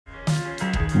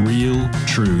Real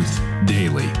Truth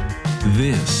Daily.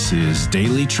 This is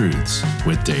Daily Truths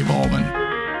with Dave Allman.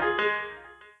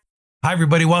 Hi,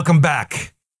 everybody. Welcome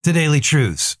back to Daily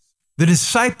Truths. The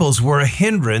disciples were a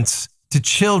hindrance to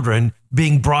children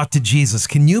being brought to Jesus.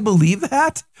 Can you believe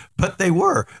that? But they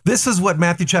were. This is what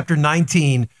Matthew chapter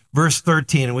 19, verse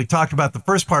 13, and we talked about the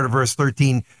first part of verse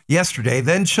 13 yesterday.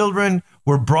 Then children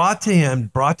were brought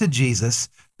to Jesus,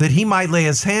 that he might lay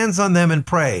his hands on them and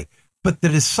pray. But the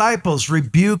disciples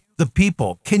rebuked the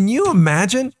people. Can you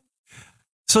imagine?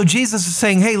 So Jesus is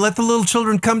saying, hey, let the little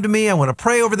children come to me. I want to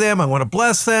pray over them. I want to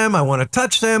bless them. I want to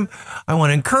touch them. I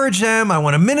want to encourage them. I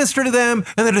want to minister to them.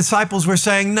 And the disciples were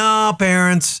saying, no,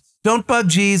 parents, don't bug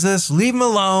Jesus. Leave him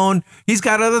alone. He's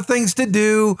got other things to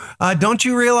do. Don't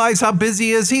you realize how busy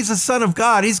he is? He's the Son of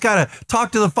God. He's got to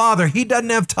talk to the Father. He doesn't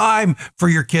have time for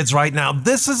your kids right now.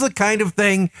 This is the kind of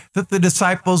thing that the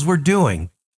disciples were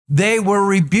doing. They were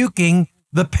rebuking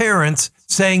the parents,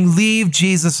 saying, leave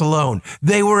Jesus alone.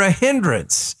 They were a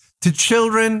hindrance to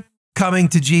children coming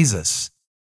to Jesus.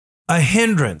 A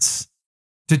hindrance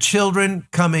to children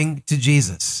coming to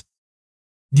Jesus.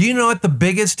 Do you know what the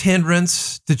biggest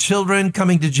hindrance to children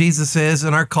coming to Jesus is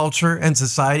in our culture and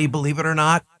society, believe it or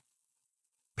not?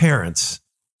 Parents.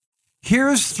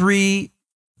 Here's three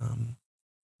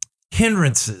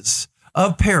hindrances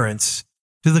of parents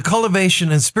to the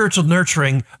cultivation and spiritual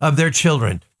nurturing of their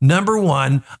children. Number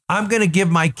one, I'm going to give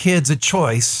my kids a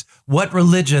choice what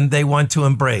religion they want to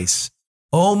embrace.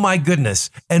 Oh my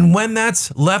goodness. And when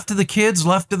that's left to the kids,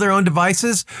 left to their own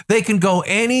devices, they can go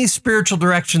any spiritual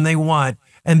direction they want.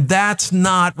 And that's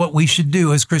not what we should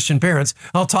do as Christian parents.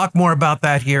 I'll talk more about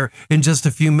that here in just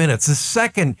a few minutes. The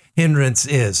second hindrance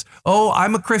is,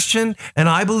 I'm a Christian and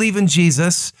I believe in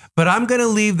Jesus, but I'm going to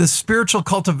leave the spiritual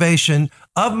cultivation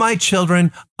of my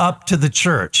children up to the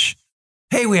church.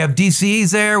 Hey, we have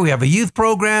DCEs there. We have a youth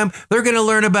program. They're going to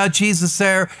learn about Jesus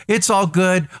there. It's all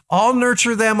good. I'll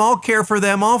nurture them. I'll care for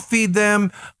them. I'll feed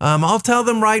them. I'll tell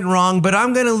them right and wrong, but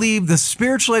I'm going to leave the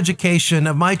spiritual education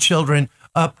of my children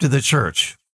up to the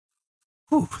church.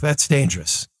 Whew, that's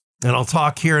dangerous. And I'll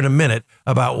talk here in a minute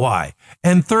about why.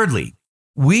 And thirdly,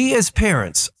 we as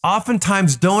parents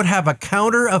oftentimes don't have a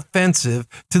counter-offensive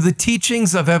to the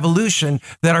teachings of evolution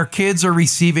that our kids are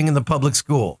receiving in the public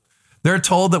school. They're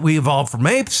told that we evolved from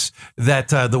apes, that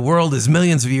the world is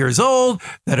millions of years old,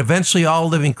 that eventually all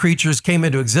living creatures came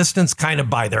into existence kind of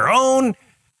by their own.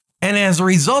 And as a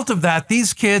result of that,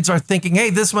 these kids are thinking, hey,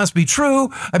 this must be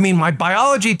true. I mean, my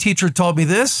biology teacher told me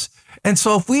this. And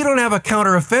so if we don't have a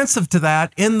counteroffensive to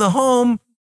that in the home,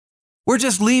 we're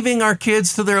just leaving our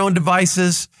kids to their own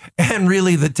devices and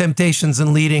really the temptations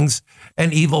and leadings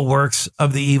and evil works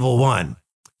of the evil one.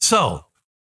 So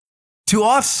to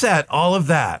offset all of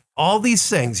that, all these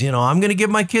things, I'm going to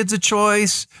give my kids a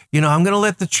choice. I'm going to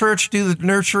let the church do the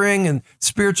nurturing and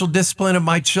spiritual discipline of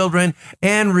my children.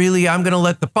 And really, I'm going to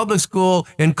let the public school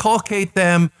inculcate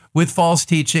them with false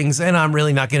teachings. And I'm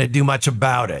really not going to do much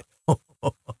about it.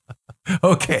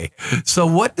 Okay, so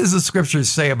what does the scriptures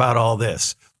say about all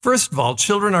this? First of all,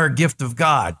 children are a gift of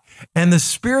God, and the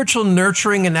spiritual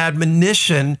nurturing and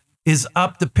admonition is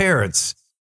up to parents.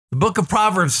 The book of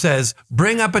Proverbs says,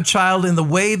 bring up a child in the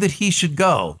way that he should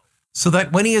go, so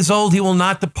that when he is old, he will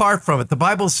not depart from it. The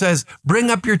Bible says,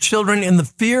 bring up your children in the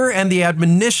fear and the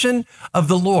admonition of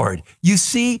the Lord. You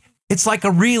see, it's like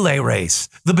a relay race.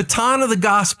 The baton of the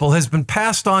gospel has been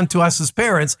passed on to us as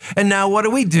parents, and now what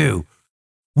do?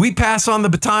 We pass on the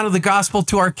baton of the gospel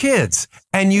to our kids.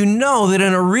 And you know that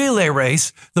in a relay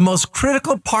race, the most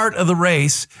critical part of the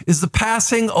race is the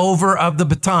passing over of the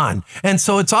baton. And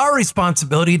so it's our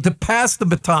responsibility to pass the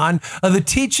baton of the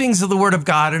teachings of the Word of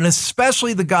God, and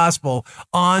especially the gospel,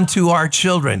 on to our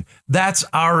children. That's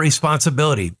our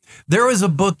responsibility. There was a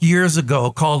book years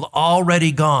ago called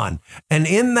Already Gone. And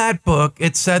in that book,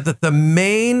 it said that the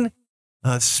main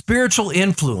spiritual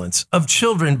influence of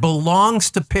children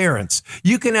belongs to parents.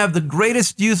 You can have the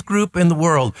greatest youth group in the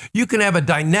world. You can have a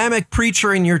dynamic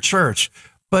preacher in your church.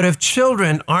 But if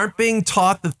children aren't being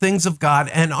taught the things of God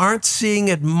and aren't seeing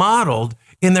it modeled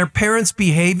in their parents'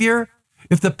 behavior,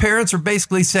 if the parents are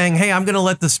basically saying, hey, I'm going to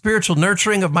let the spiritual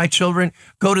nurturing of my children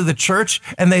go to the church,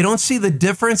 and they don't see the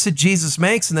difference that Jesus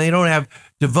makes, and they don't have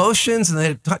devotions, and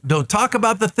they don't talk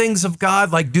about the things of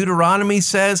God, like Deuteronomy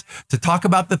says, to talk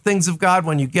about the things of God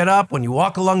when you get up, when you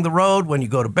walk along the road, when you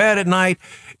go to bed at night.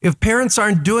 If parents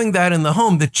aren't doing that in the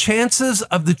home, the chances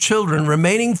of the children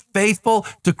remaining faithful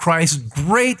to Christ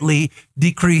greatly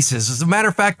decreases. As a matter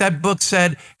of fact, that book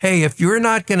said, hey, if you're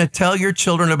not going to tell your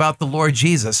children about the Lord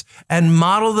Jesus and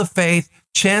model the faith,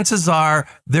 chances are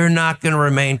they're not going to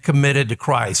remain committed to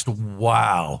Christ.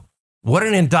 Wow. What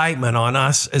an indictment on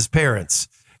us as parents.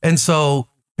 And so,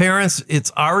 parents,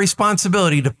 it's our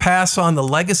responsibility to pass on the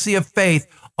legacy of faith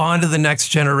onto the next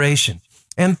generation.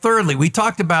 And thirdly, we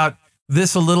talked about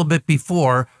this a little bit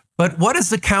before, but what is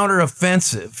the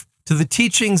counteroffensive to the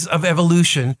teachings of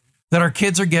evolution that our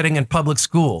kids are getting in public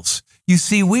schools? You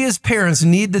see, we as parents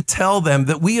need to tell them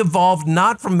that we evolved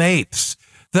not from apes,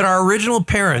 that our original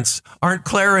parents aren't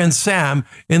Clara and Sam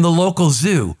in the local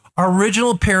zoo. Our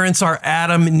original parents are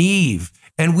Adam and Eve,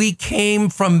 and we came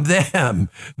from them.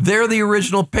 They're the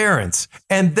original parents,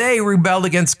 and they rebelled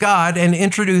against God and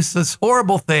introduced this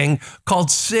horrible thing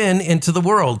called sin into the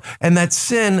world, and that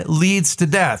sin leads to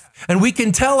death. And we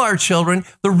can tell our children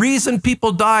the reason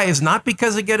people die is not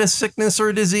because they get a sickness or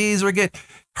a disease or get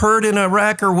hurt in a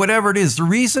wreck or whatever it is. The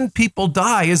reason people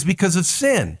die is because of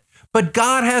sin. But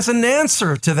God has an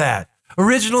answer to that.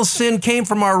 Original sin came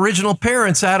from our original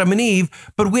parents, Adam and Eve,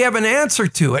 but we have an answer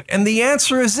to it. And the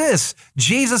answer is this: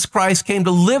 Jesus Christ came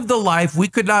to live the life we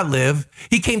could not live.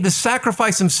 He came to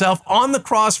sacrifice himself on the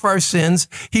cross for our sins.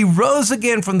 He rose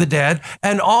again from the dead.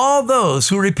 And all those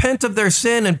who repent of their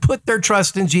sin and put their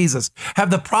trust in Jesus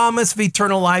have the promise of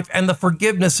eternal life and the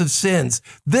forgiveness of sins.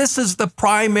 This is the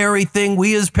primary thing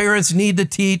we as parents need to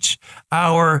teach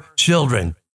our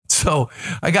children. So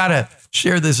I got to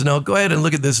share this note. Go ahead and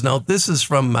look at this note. This is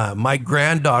from my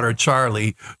granddaughter,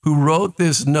 Charlie, who wrote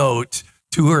this note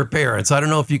to her parents. I don't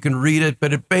know if you can read it,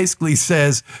 but it basically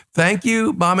says, "Thank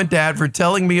you, Mom and Dad, for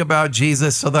telling me about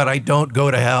Jesus so that I don't go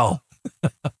to hell."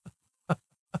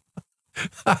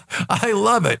 I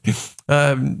love it.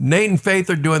 Nate and Faith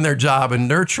are doing their job in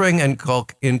nurturing and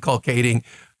inculcating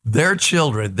their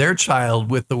children, their child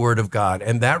with the word of God.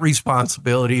 And that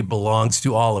responsibility belongs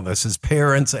to all of us as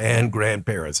parents and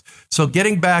grandparents. So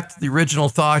getting back to the original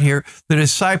thought here, the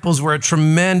disciples were a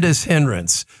tremendous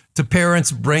hindrance to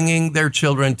parents bringing their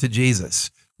children to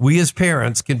Jesus. We as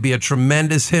parents can be a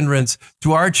tremendous hindrance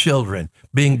to our children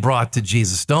being brought to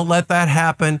Jesus. Don't let that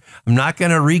happen. I'm not going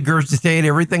to regurgitate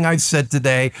everything I've said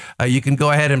today. You can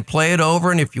go ahead and play it over.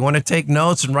 And if you want to take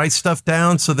notes and write stuff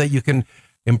down so that you can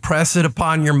impress it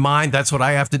upon your mind. That's what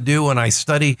I have to do when I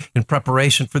study in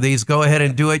preparation for these. Go ahead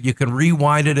and do it. You can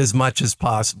rewind it as much as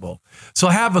possible. So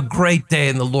have a great day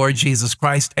in the Lord Jesus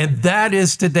Christ. And that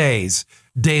is today's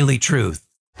Daily Truth.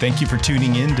 Thank you for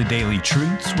tuning in to Daily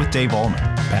Truths with Dave Allman.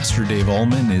 Pastor Dave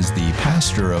Allman is the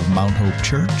pastor of Mount Hope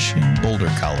Church in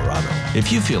Boulder, Colorado.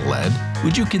 If you feel led,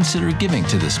 would you consider giving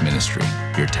to this ministry?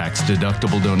 Your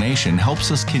tax-deductible donation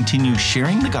helps us continue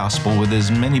sharing the gospel with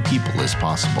as many people as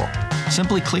possible.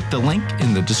 Simply click the link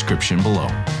in the description below.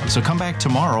 So come back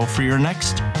tomorrow for your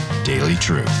next Daily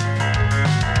Truth.